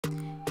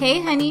Hey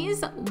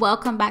honeys,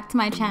 welcome back to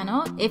my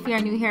channel. If you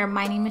are new here,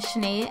 my name is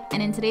Chiney,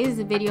 and in today's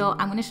video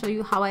I'm going to show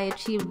you how I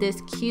achieved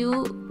this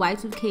cute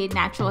Y2K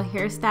natural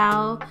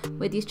hairstyle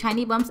with these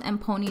Chiney bumps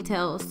and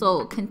ponytails.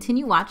 So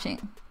continue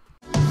watching.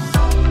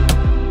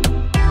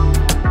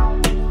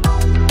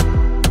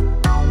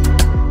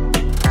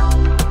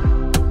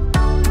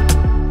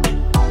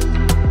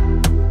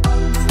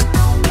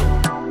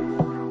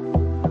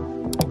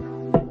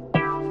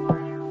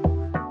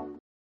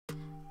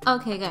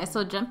 Okay guys,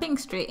 so jumping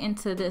straight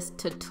into this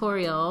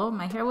tutorial,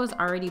 my hair was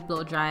already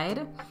blow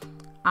dried.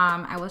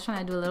 I was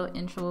trying to do a little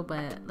intro,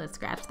 but let's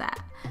scratch that.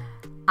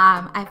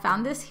 I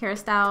found this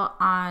hairstyle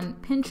on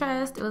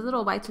Pinterest. It was a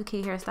little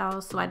Y2K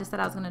hairstyle, so I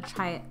decided I was gonna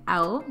try it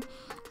out.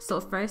 So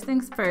first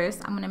things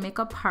first, I'm gonna make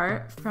a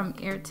part from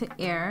ear to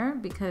ear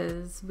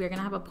because we're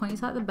gonna have a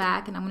ponytail at the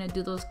back, and I'm gonna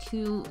do those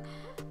cute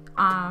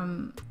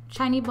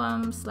Chiney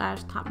bums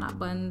slash top knot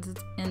buns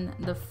in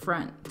the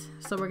front.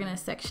 So we're gonna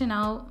section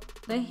out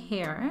the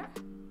hair.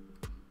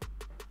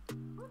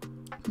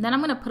 Then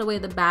I'm gonna put away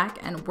the back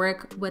and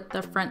work with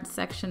the front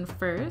section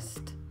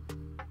first.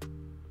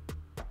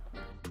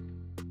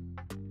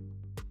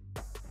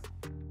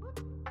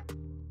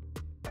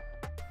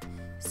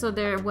 So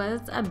there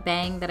was a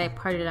bang that I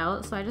parted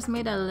out, so I just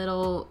made a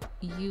little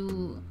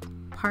U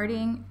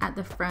parting at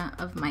the front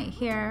of my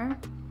hair.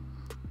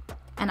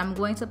 And I'm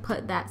going to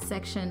put that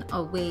section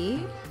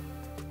away.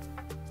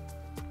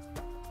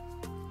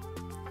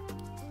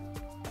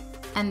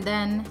 And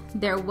then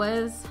there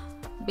was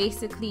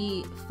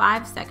basically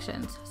 5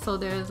 sections. So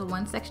there's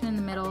one section in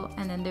the middle,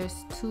 and then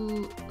there's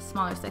 2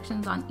 smaller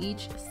sections on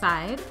each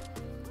side.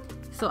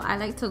 So I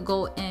like to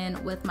go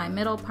in with my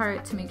middle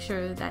part to make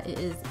sure that it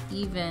is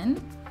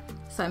even.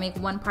 So I make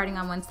one parting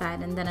on one side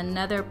and then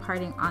another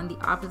parting on the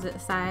opposite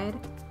side.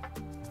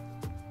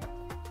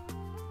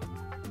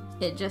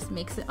 It just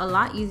makes it a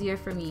lot easier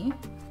for me.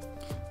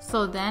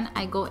 So then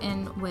I go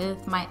in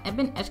with my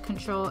ebon edge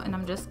control, and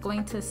I'm just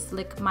going to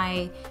slick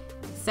my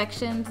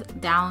sections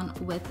down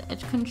with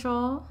edge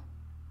control.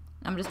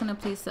 I'm just gonna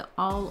place it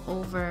all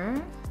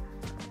over,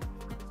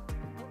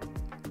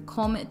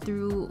 comb it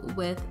through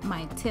with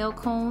my tail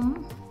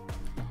comb,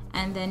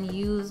 and then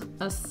use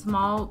a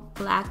small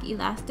black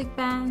elastic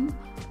band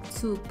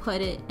to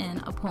put it in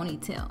a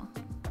ponytail.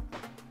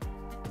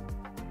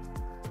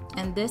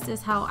 And this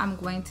is how I'm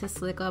going to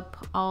slick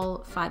up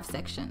all 5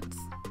 sections.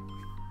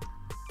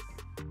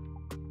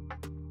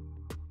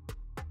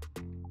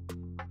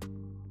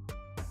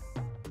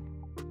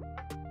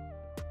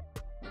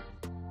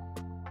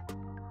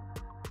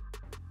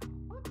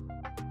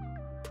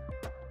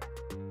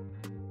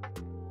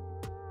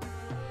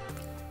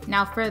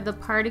 Now for the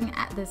parting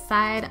at the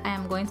side, I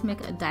am going to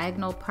make a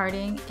diagonal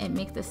parting. It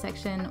makes the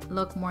section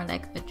look more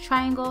like a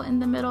triangle in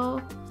the middle.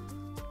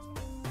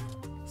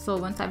 So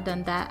once I've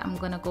done that, I'm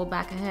gonna go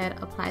back ahead,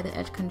 apply the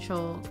edge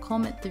control,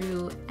 comb it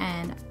through,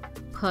 and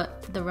put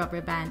the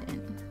rubber band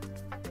in.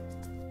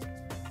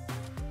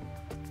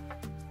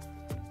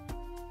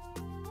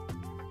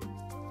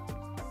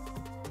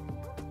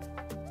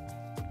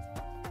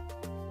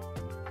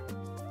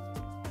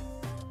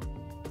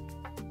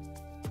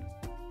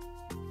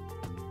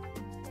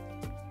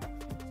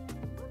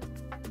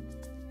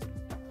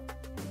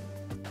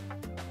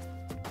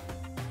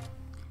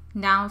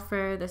 Now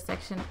for the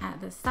section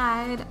at the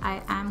side,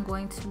 I am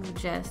going to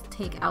just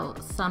take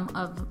out some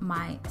of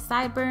my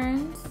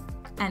sideburns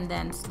and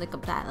then slick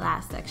up that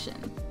last section.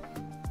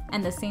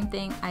 And the same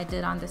thing I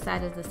did on the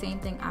side is the same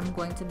thing I'm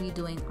going to be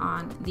doing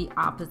on the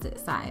opposite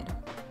side.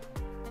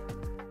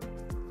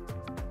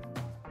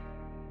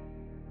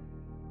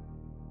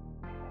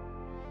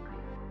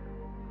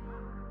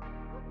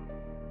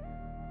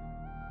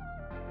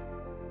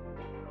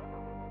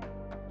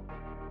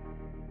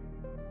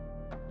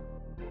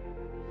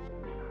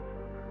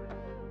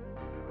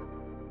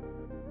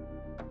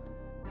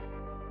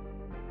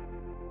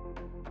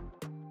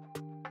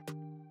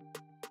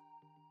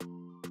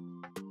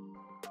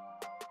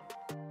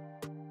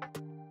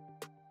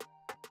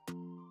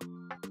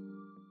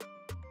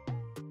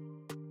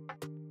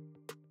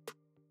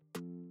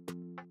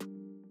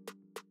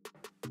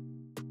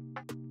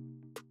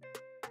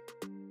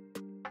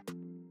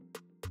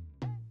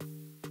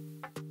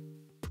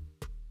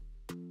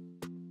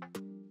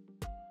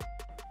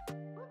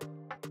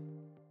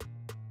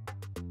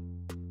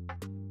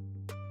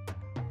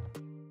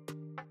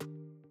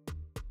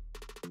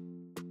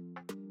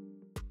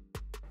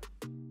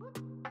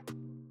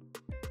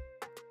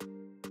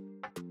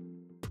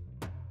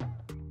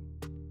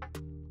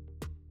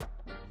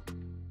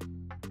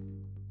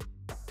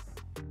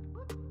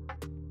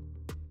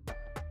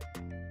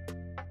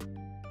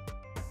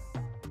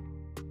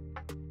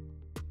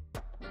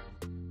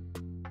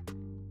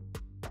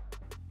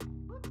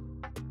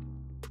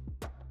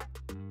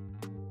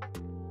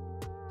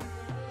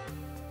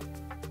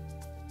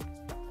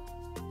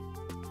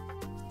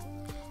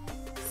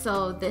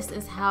 So this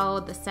is how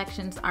the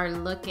sections are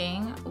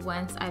looking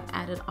once I've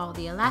added all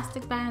the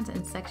elastic bands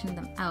and sectioned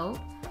them out.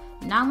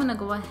 Now I'm gonna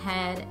go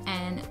ahead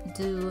and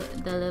do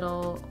the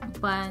little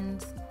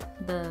buns,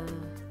 the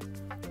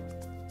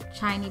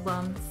Chiney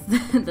buns,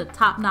 the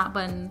top knot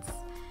buns.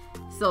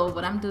 So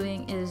what I'm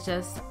doing is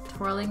just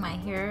twirling my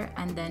hair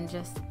and then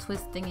just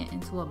twisting it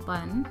into a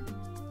bun.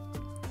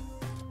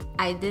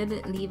 I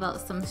did leave out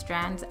some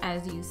strands,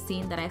 as you've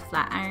seen, that I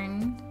flat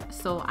ironed.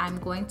 So I'm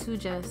going to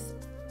just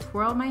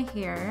twirl my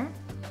hair,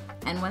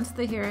 and once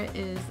the hair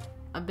is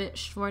a bit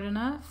short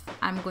enough,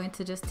 I'm going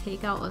to just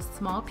take out a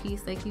small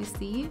piece like you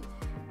see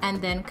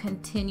and then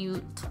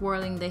continue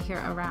twirling the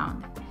hair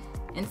around.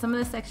 In some of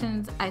the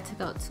sections I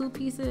took out 2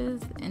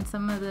 pieces, in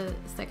some of the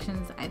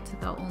sections I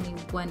took out only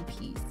 1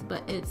 piece,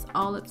 but it's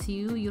all up to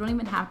you. You don't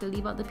even have to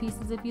leave out the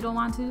pieces if you don't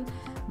want to,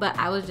 but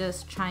I was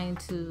just trying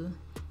to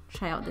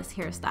try out this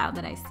hairstyle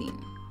that I seen.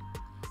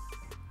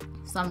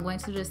 So I'm going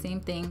to do the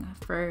same thing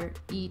for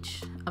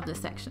each of the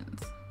sections.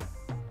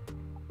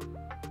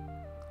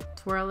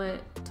 Twirl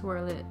it,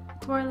 twirl it,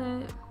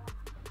 twirl it.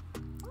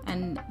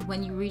 And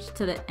when you reach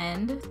to the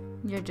end,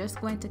 you're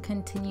just going to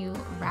continue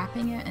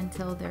wrapping it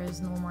until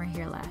there's no more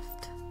hair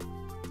left.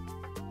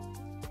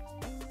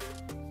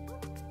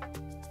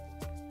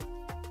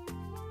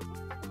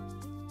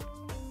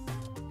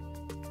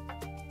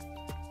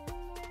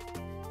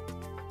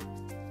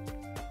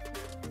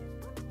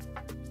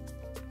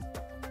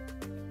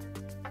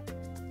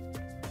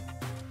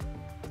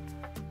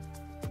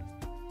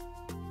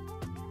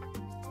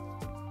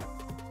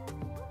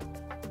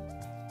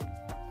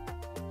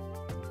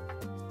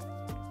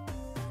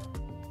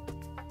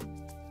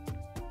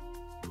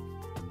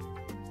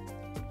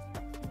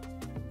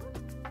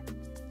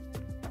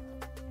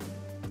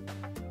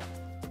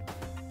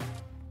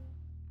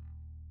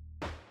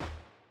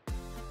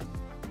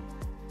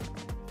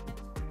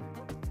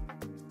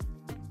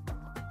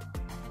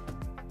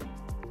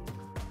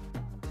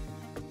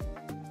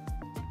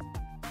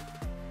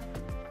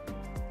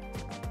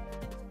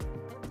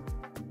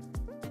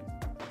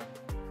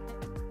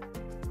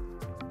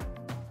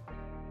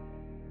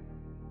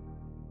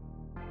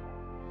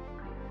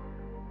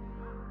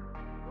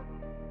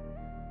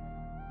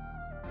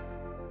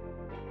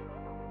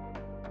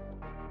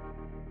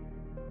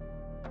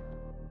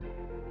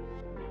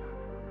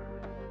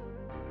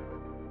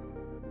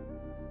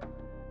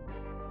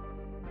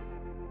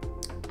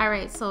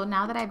 Alright, so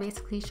now that I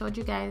basically showed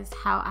you guys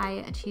how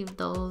I achieved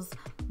those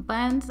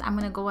buns, I'm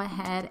gonna go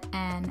ahead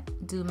and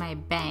do my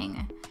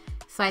bang.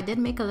 So I did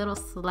make a little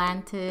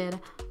slanted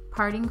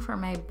parting for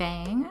my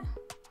bang,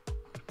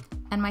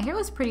 and my hair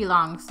was pretty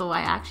long, so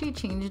I actually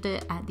changed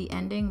it at the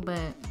ending,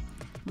 but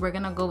we're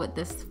gonna go with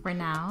this for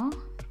now.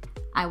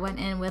 I went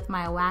in with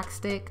my wax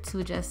stick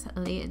to just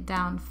lay it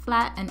down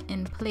flat and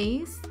in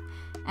place,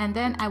 and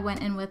then I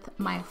went in with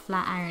my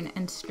flat iron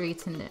and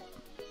straightened it.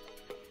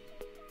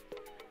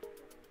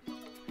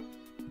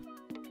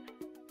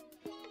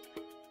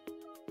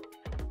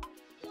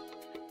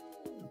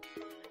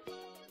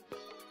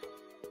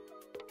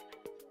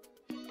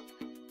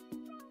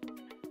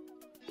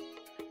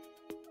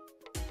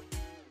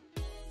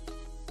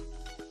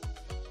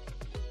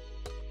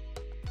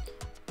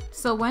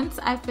 So once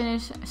I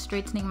finish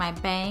straightening my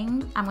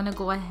bang, I'm gonna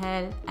go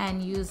ahead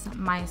and use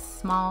my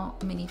small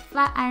mini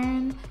flat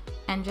iron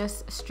and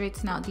just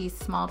straighten out these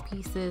small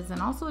pieces,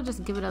 and also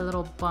just give it a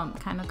little bump,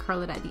 kind of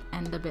curl it at the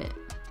end a bit.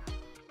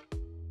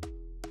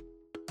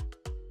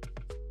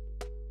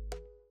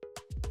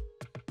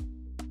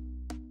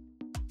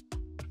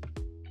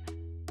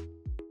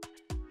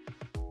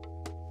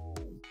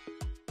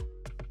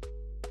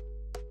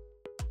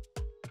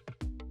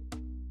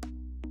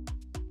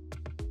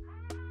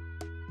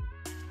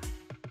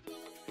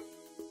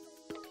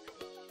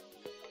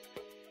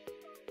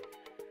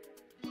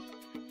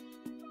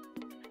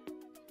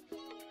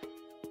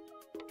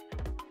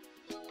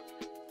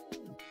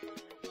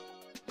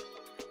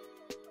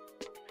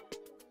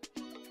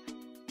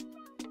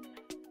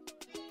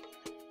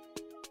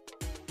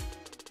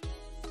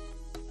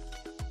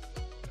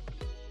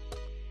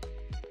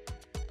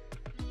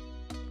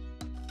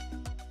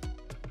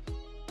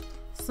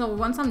 So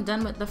once I'm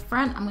done with the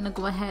front, I'm gonna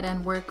go ahead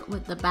and work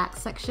with the back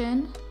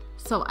section.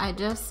 So I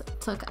just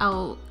took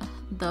out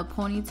the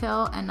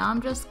ponytail, and now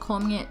I'm just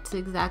combing it to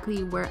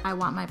exactly where I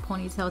want my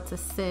ponytail to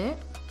sit.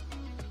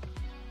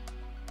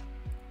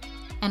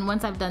 And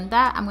once I've done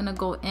that, I'm gonna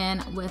go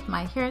in with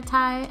my hair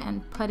tie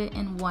and put it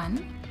in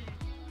one.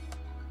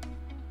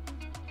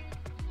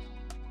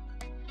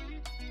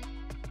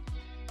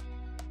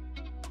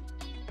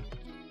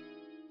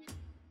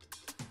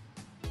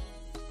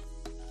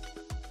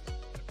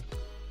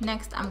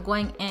 Next, I'm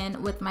going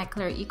in with my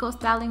Clear Eco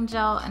Styling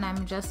Gel, and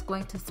I'm just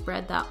going to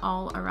spread that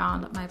all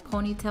around my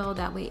ponytail.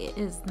 That way it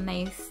is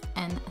nice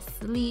and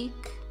sleek.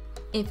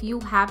 If you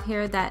have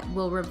hair that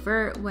will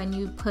revert when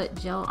you put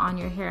gel on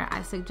your hair,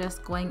 I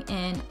suggest going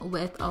in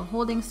with a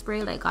holding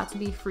spray like Got To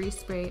Be Free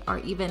spray, or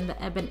even the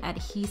Ebin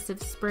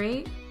adhesive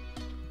spray.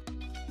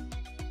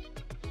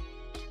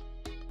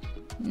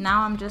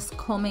 Now I'm just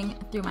combing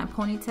through my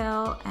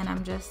ponytail, and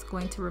I'm just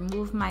going to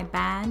remove my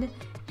band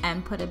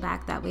and put it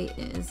back. That way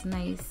it is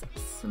nice,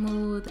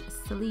 smooth,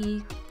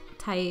 sleek,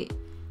 tight,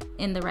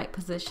 in the right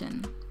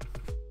position.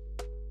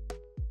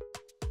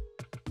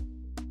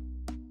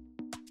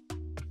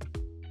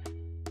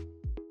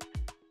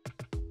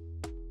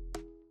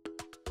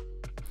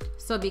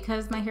 So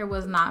because my hair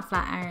was not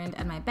flat ironed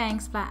and my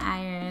bangs flat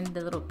ironed,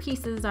 the little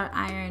pieces are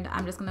ironed,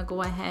 I'm just gonna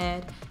go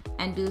ahead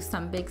and do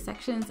some big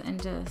sections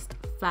and just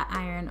flat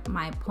iron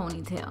my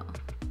ponytail.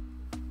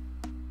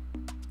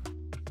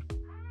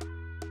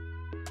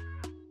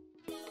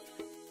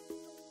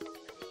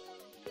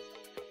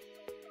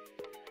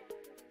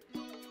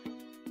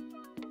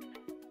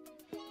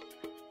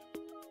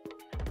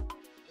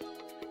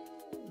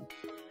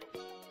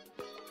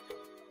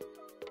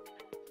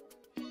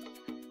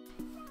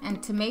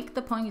 And to make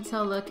the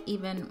ponytail look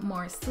even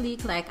more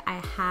sleek, like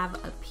I have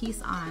a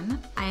piece on,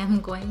 I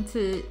am going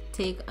to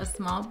take a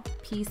small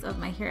piece of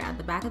my hair at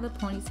the back of the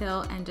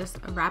ponytail and just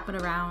wrap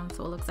it around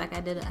so it looks like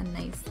I did a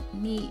nice,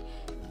 neat,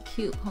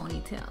 cute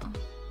ponytail.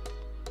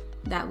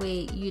 That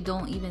way you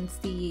don't even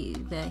see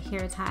the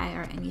hair tie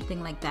or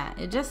anything like that.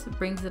 It just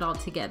brings it all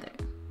together.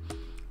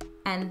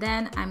 And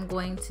then I'm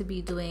going to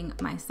be doing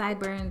my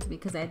sideburns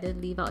because I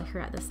did leave out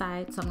hair at the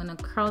side. So I'm gonna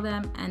curl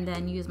them and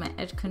then use my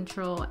edge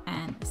control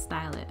and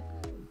style it.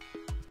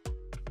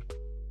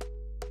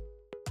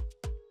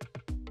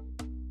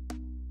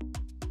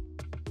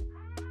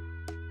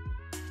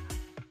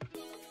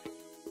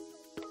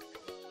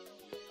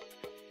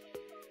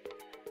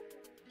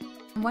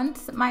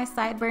 Once my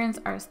sideburns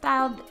are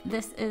styled,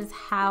 this is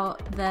how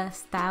the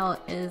style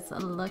is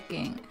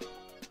looking.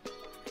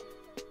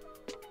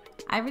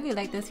 I really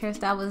like this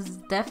hairstyle. It was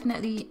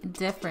definitely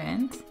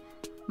different.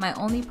 My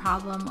only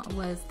problem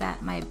was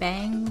that my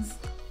bangs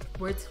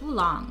were too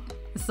long.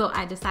 So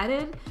I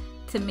decided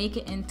to make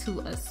it into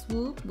a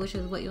swoop, which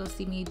is what you'll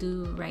see me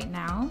do right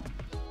now.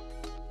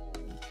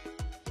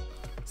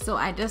 So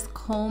I just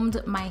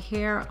combed my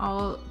hair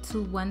all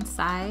to one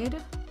side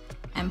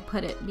and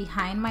put it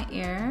behind my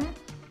ear.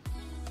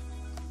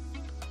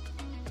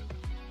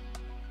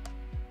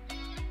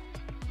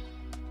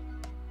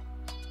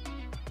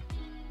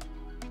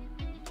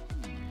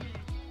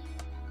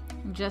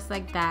 Just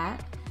like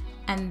that.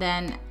 And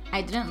then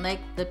I didn't like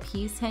the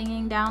piece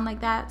hanging down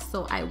like that,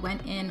 so I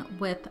went in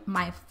with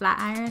my flat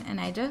iron and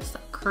I just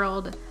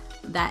curled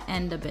that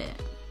end a bit.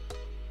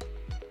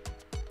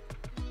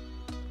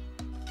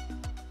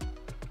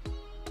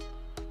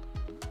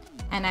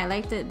 And I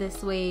liked it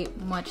this way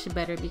much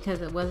better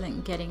because it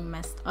wasn't getting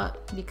messed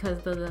up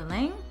because of the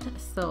length.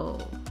 So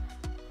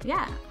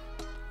yeah,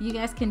 you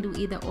guys can do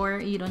either or.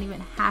 You don't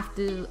even have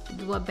to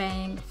do a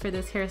bang for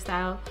this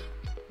hairstyle,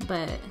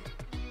 but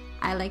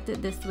I liked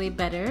it this way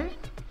better.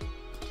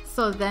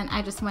 So then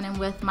I just went in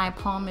with my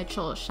Paul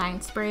Mitchell Shine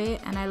Spray,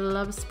 and I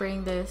love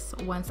spraying this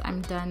once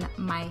I'm done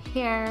my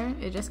hair.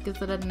 It just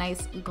gives it a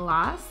nice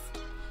gloss.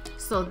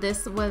 So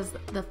this was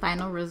the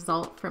final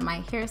result for my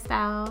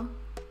hairstyle.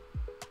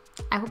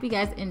 I hope you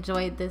guys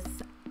enjoyed this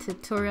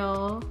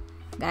tutorial.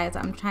 Guys,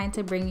 I'm trying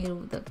to bring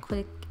you the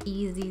quick,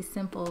 easy,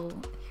 simple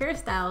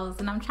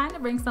hairstyles, and I'm trying to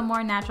bring some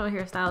more natural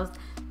hairstyles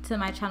to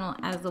my channel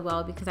as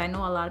well, because I know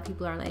a lot of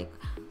people are like,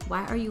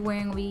 why are you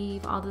wearing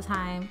weave all the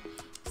time?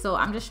 So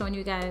I'm just showing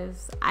you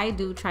guys, I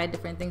do try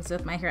different things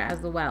with my hair as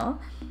well.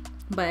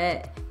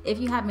 But if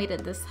you have made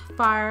it this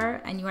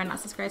far and you are not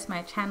subscribed to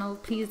my channel,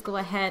 please go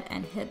ahead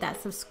and hit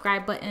that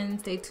subscribe button.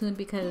 Stay tuned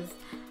because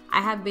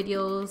I have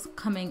videos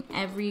coming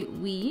every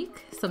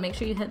week. So make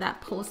sure you hit that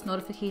post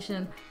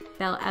notification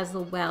bell as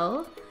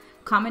well.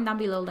 Comment down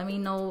below, let me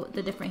know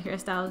the different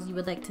hairstyles you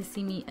would like to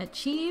see me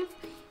achieve.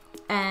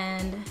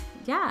 And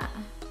yeah,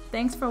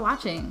 thanks for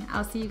watching.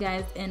 I'll see you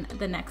guys in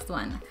the next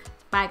one.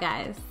 Bye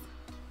guys.